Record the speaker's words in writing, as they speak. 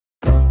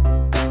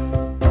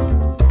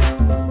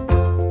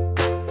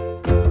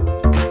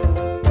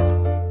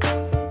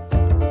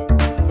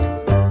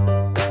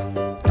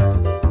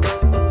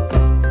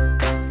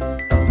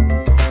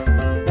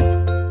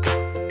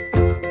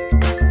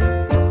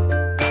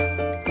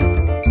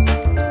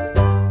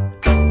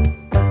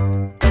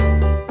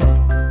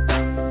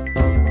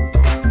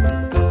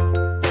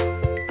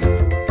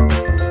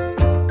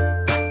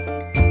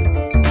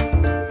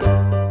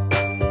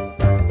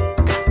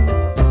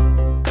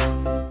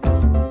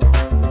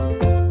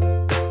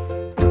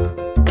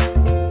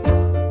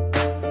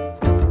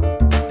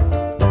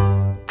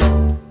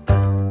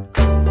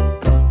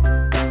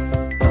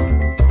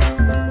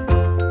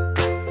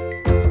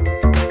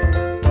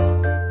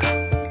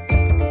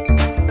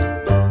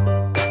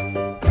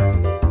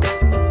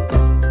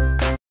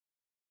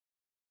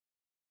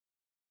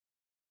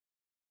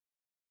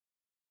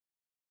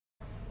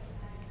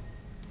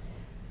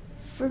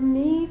For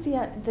me,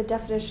 the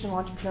definition of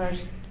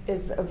entrepreneurs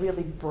is a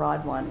really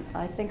broad one.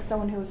 I think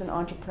someone who is an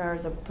entrepreneur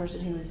is a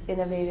person who is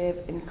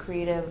innovative and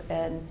creative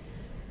and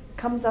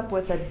comes up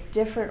with a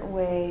different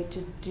way to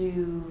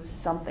do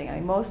something. I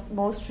mean,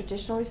 most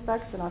traditional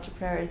respects, an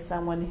entrepreneur is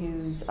someone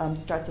who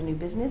starts a new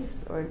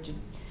business,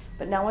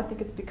 but now I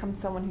think it's become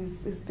someone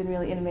who's been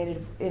really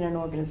innovative in an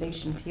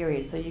organization,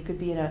 period. So you could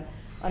be an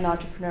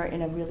entrepreneur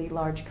in a really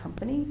large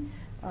company,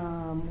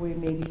 where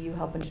maybe you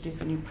help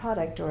introduce a new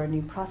product or a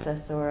new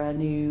process or a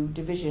new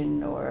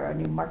division or a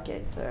new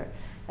market. Or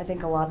I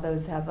think a lot of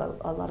those have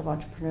a lot of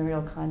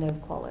entrepreneurial kind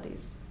of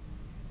qualities.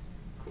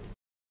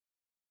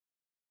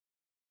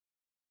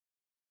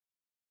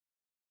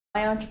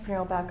 My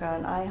entrepreneurial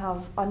background, I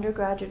have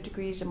undergraduate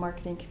degrees in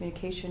marketing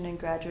communication and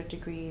graduate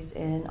degrees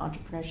in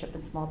entrepreneurship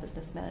and small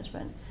business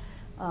management.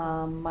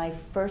 My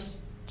first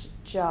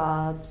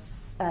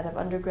jobs out of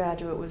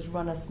undergraduate was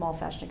run a small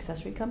fashion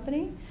accessory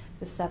company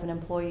with 7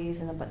 employees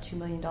and about $2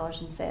 million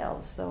in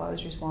sales. So I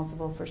was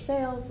responsible for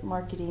sales,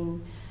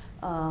 marketing,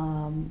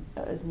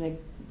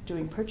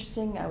 doing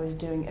purchasing. I was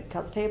doing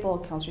accounts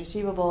payable, accounts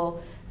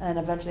receivable, and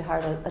eventually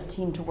hired a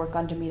team to work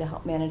under me to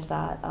help manage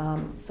that.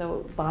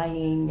 So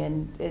buying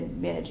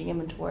and managing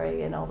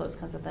inventory and all those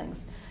kinds of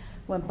things.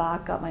 Went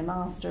back, got my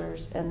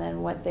master's, and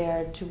then went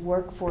there to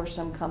work for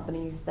some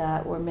companies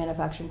that were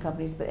manufacturing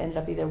companies, but ended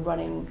up either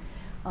running,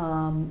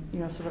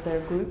 sort of their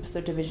groups,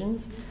 their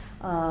divisions,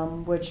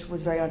 which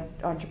was very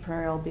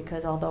entrepreneurial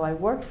because although I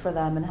worked for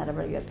them and had a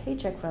really good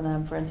paycheck from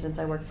them, for instance,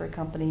 I worked for a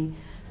company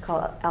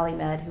called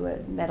AliMed who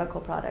had medical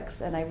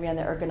products, and I ran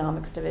the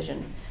ergonomics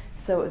division.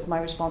 So it was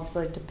my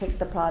responsibility to pick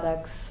the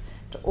products,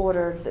 to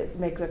order,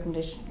 make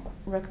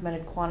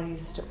recommended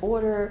quantities to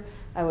order.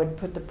 I would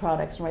put the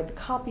products and write the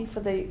copy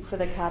for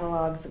the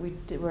catalogs. We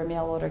were a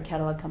mail order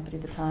catalog company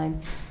at the time.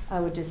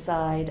 I would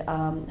decide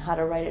how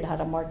to write it, how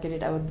to market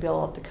it. I would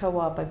build up the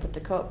co-op. I put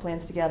the co-op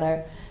plans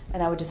together,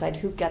 and I would decide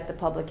who get the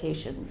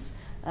publications.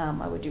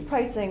 I would do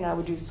pricing. I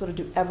would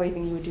do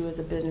everything you would do as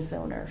a business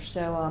owner.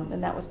 So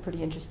and that was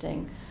pretty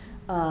interesting.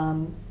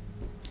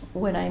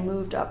 When I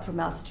moved up from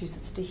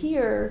Massachusetts to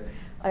here,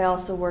 I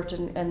also worked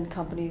in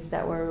companies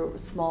that were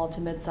small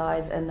to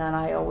mid-size, and then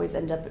I always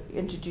end up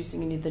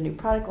introducing either new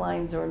product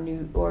lines or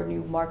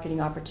new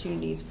marketing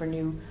opportunities for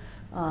new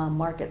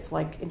markets,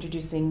 like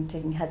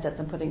taking headsets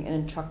and putting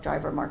in truck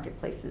driver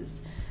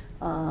marketplaces,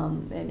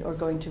 or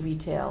going to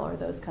retail or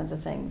those kinds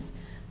of things.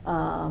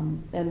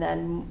 And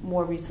then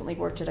more recently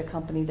worked at a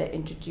company that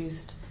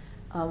introduced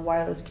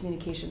wireless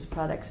communications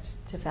products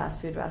to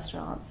fast food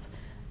restaurants.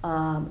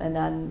 And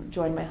then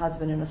joined my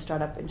husband in a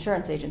startup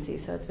insurance agency.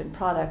 So it's been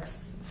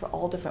products for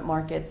all different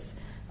markets,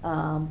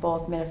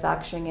 both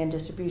manufacturing and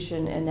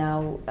distribution, and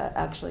now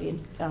actually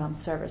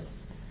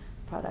service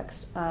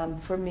products.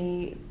 For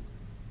me,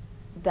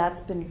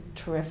 that's been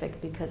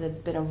terrific because it's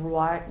been a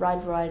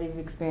wide variety of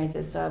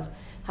experiences. So I've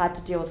had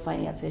to deal with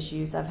finance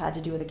issues, I've had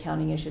to deal with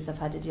accounting issues, I've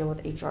had to deal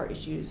with HR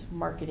issues,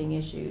 marketing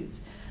issues.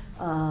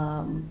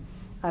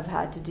 I've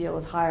had to deal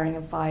with hiring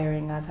and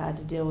firing. I've had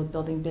to deal with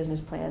building business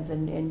plans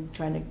and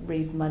trying to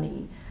raise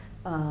money.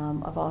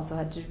 I've also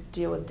had to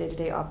deal with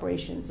day-to-day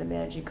operations and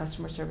managing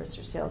customer service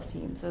or sales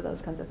teams or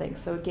those kinds of things.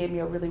 So it gave me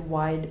a really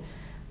wide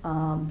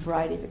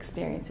variety of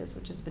experiences,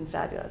 which has been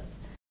fabulous.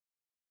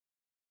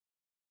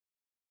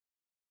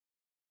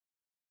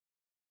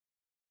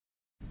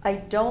 I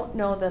don't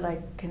know that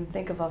I can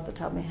think of off the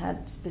top of my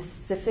head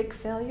specific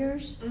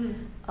failures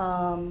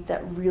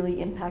that really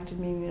impacted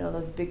me,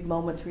 those big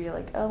moments where you're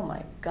like, oh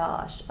my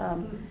gosh.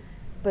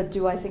 But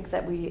do I think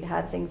that we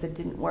had things that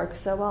didn't work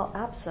so well?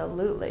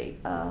 Absolutely.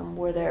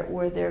 Were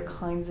there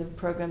kinds of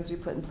programs we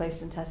put in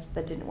place and tested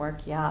that didn't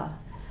work? Yeah.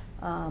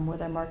 Were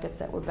there markets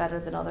that were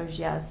better than others?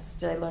 Yes.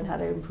 Did I learn how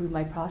to improve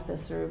my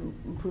process or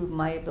improve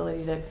my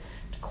ability to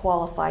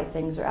qualify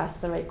things or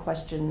ask the right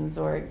questions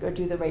or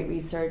do the right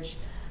research?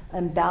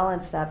 And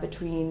balance that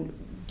between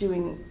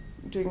doing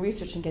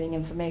research and getting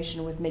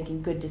information with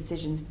making good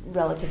decisions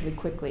relatively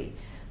quickly,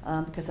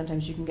 because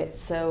sometimes you can get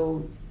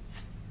so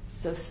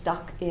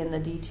stuck in the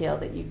detail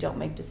that you don't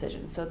make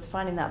decisions. So it's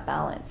finding that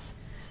balance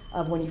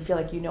of when you feel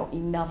like you know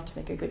enough to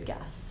make a good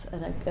guess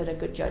and a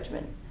good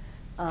judgment,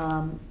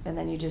 and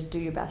then you just do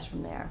your best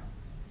from there.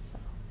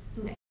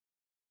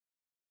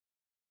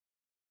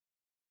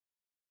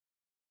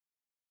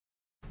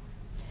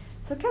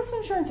 So Kessler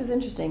Insurance is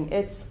interesting.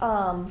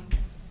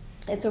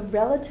 It's a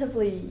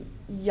relatively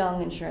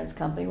young insurance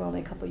company. We're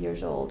only a couple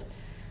years old.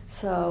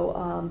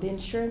 So the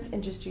insurance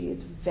industry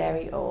is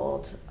very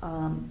old.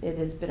 It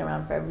has been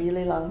around for a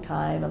really long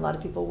time. A lot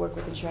of people work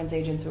with insurance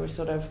agents who are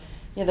sort of,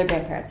 their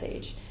grandparents'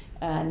 age.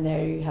 And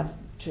there you have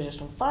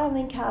traditional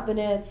filing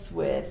cabinets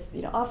with,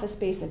 office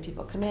space, and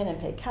people come in and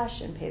pay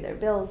cash and pay their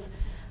bills.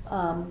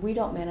 We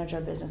don't manage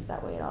our business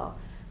that way at all.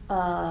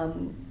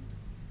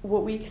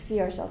 What we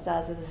see ourselves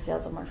as is a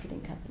sales and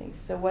marketing company.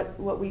 So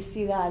what we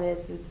see that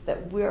is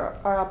that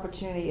our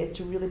opportunity is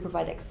to really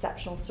provide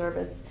exceptional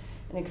service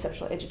and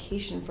exceptional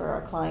education for our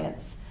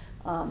clients,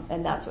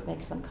 and that's what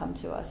makes them come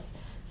to us.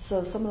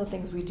 So some of the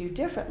things we do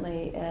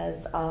differently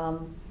is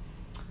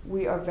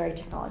we are very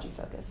technology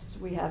focused.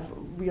 We have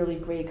really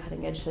great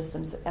cutting edge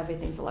systems.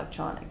 Everything's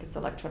electronic. It's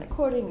electronic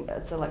coding,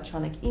 it's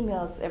electronic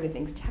emails,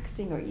 everything's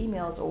texting or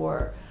emails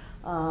or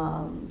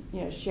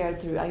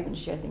shared through, I even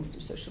share things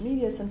through social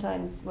media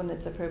sometimes when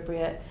it's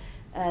appropriate.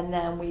 And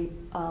then we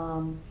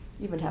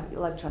even have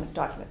electronic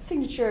document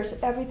signatures.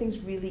 Everything's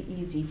really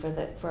easy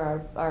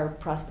for our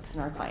prospects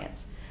and our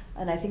clients.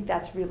 And I think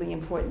that's really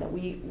important, that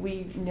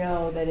we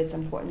know that it's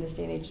important in this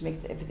day and age to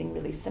make everything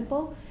really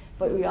simple,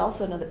 but we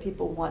also know that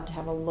people want to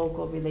have a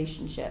local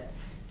relationship.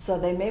 So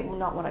they may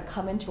not want to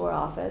come into our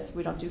office.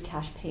 We don't do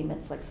cash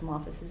payments like some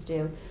offices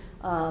do,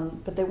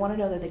 but they want to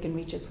know that they can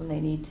reach us when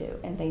they need to,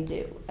 and they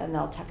do. And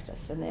they'll text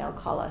us, and they'll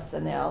call us,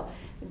 and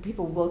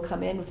people will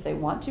come in if they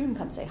want to and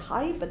come say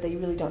hi, but they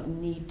really don't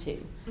need to.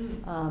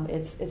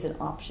 It's an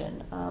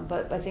option.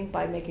 But I think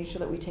by making sure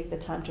that we take the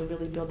time to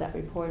really build that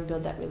rapport and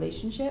build that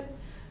relationship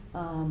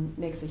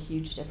makes a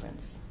huge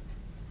difference.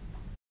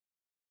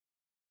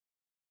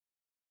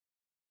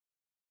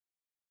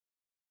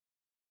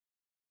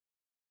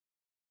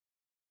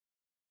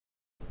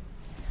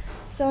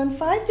 So in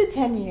 5 to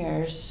 10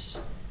 years,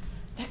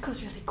 that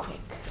goes really quick.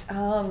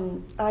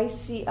 I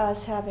see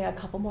us having a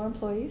couple more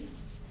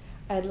employees.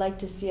 I'd like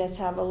to see us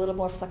have a little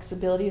more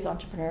flexibility as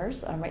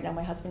entrepreneurs. Right now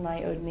my husband and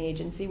I own the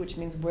agency, which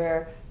means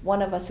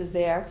one of us is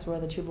there, because we're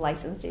the two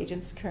licensed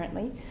agents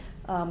currently.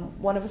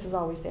 One of us is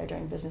always there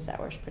during business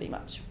hours, pretty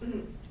much.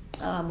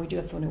 We do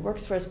have someone who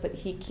works for us, but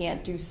he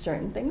can't do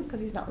certain things because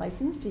he's not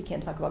licensed. He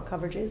can't talk about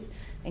coverages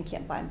and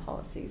can't bind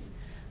policies.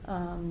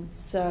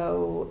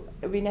 So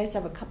it would be nice to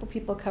have a couple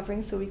people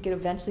covering so we could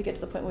eventually get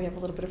to the point where we have a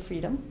little bit of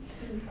freedom.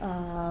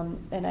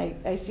 And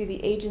I see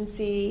the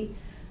agency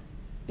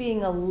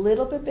being a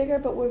little bit bigger,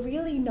 but we're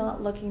really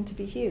not looking to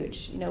be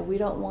huge. We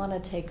don't want to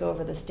take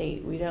over the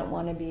state. We don't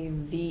want to be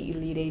the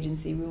elite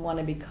agency. We want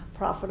to be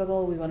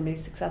profitable. We want to be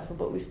successful,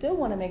 but we still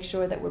want to make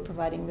sure that we're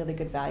providing really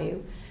good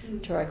value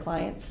to our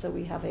clients. So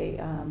we have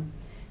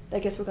I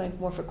guess we're going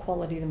more for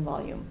quality than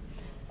volume.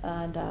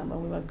 And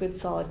we want good,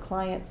 solid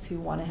clients who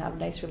want to have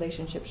nice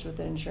relationships with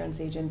their insurance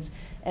agents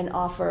and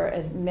offer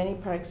as many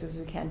products as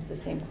we can to the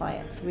same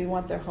clients. We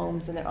want their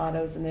homes and their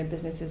autos and their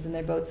businesses and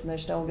their boats and their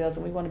snowmobiles,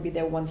 and we want to be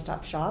their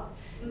one-stop shop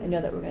and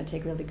know that we're going to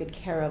take really good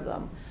care of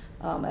them,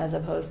 as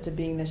opposed to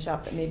being the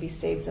shop that maybe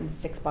saves them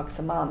 $6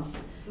 a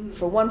month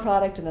for one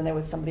product and then they're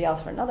with somebody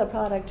else for another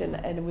product,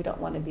 and we don't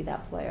want to be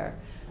that player.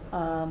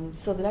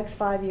 So the next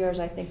 5 years,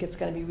 I think it's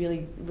going to be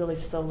really, really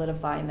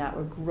solidifying that.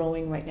 We're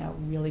growing right now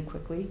really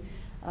quickly.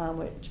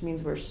 Which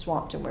means we're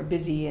swamped and we're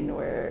busy and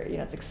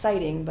it's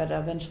exciting, but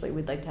eventually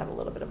we'd like to have a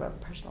little bit of a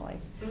personal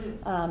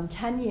life.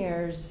 10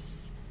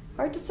 years,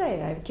 hard to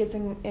say. I have kids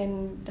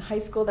in high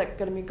school that are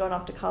going to be going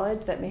off to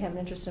college that may have an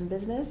interest in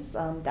business.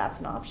 That's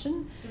an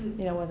option,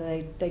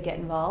 whether they get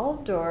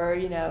involved or,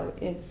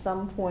 at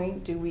some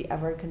point, do we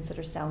ever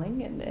consider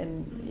selling?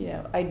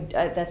 And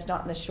that's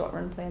not in the short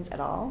run plans at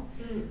all.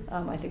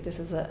 I think this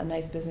is a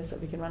nice business that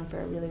we can run for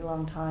a really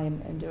long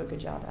time and do a good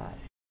job at.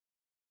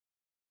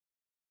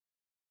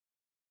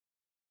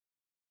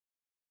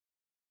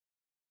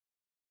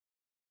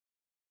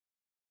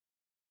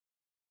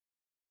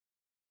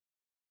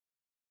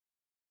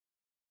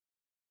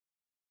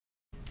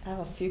 I have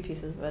a few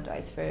pieces of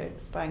advice for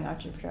aspiring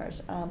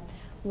entrepreneurs.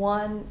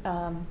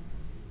 One,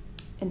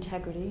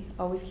 integrity.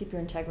 Always keep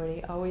your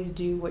integrity. Always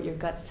do what your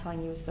gut's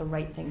telling you is the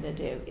right thing to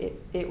do.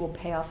 It will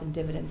pay off in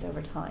dividends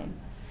over time.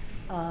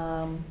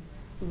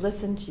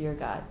 Listen to your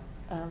gut.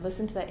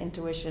 Listen to that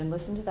intuition.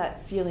 Listen to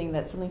that feeling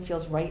that something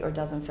feels right or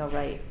doesn't feel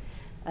right,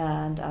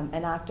 and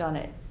act on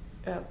it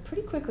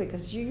pretty quickly,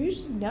 because you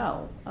usually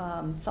know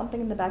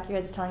something in the back of your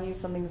head's telling you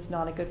something that's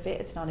not a good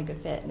fit. It's not a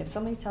good fit, and if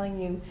somebody's telling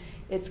you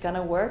it's going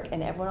to work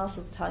and everyone else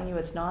is telling you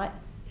it's not,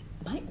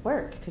 it might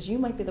work because you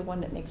might be the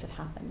one that makes it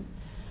happen.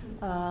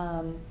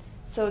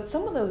 So it's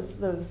some of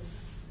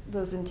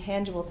those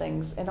intangible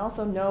things, and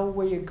also know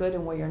where you're good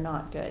and where you're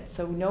not good.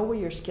 So know where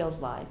your skills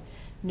lie.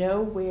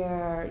 Know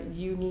where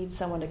you need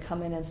someone to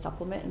come in and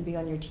supplement and be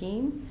on your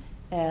team,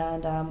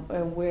 and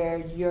where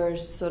you're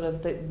sort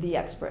of the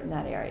expert in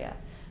that area.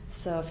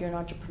 So if you're an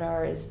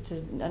entrepreneur, is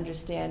to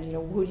understand,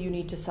 who do you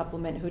need to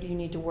supplement, who do you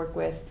need to work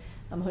with,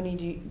 who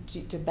need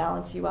you to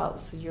balance you out,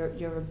 so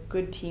you're a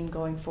good team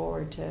going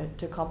forward to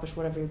accomplish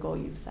whatever your goal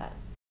you've set.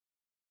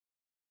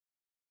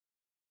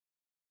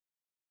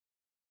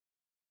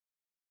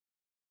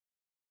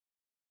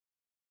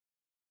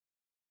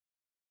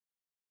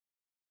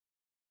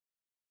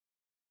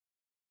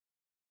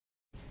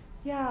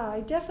 Yeah, I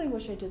definitely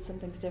wish I did some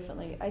things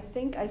differently. I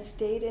think I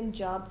stayed in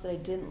jobs that I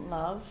didn't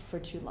love for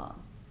too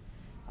long.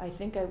 I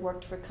think I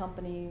worked for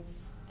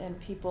companies and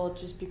people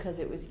just because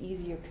it was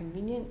easy or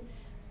convenient,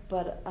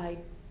 but I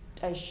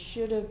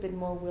should have been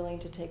more willing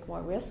to take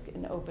more risk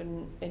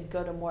and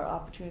go to more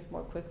opportunities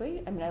more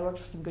quickly. I mean, I worked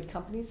for some good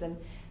companies, and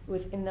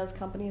within those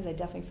companies, I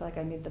definitely feel like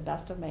I made the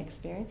best of my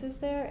experiences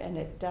there, and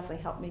it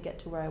definitely helped me get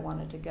to where I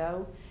wanted to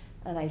go.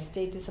 And I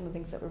stayed to some of the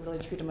things that were really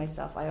true to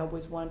myself. I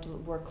always wanted to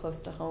work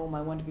close to home.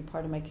 I wanted to be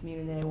part of my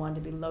community. I wanted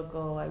to be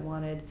local.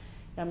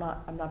 I'm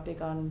not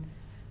big on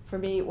for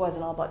me, it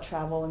wasn't all about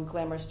travel and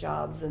glamorous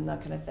jobs and that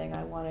kind of thing.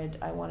 I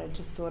wanted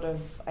to sort of,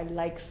 I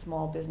like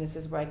small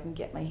businesses where I can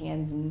get my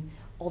hands in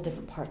all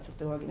different parts of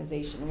the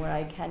organization, where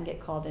I can get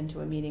called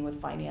into a meeting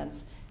with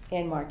finance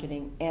and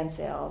marketing and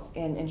sales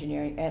and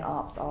engineering and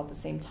ops all at the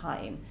same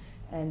time,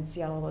 and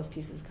see all of those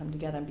pieces come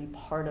together and be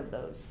part of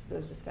those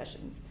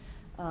discussions.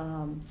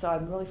 So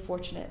I'm really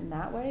fortunate in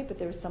that way, but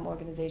there were some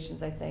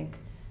organizations I think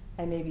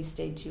I maybe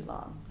stayed too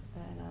long.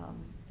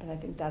 And I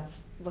think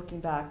that's, looking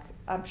back,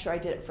 I'm sure I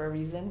did it for a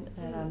reason,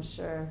 and I'm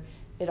sure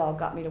it all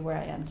got me to where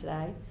I am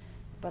today.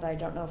 But I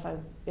don't know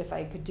if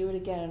I could do it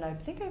again, and I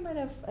think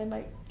I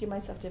might give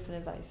myself different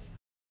advice.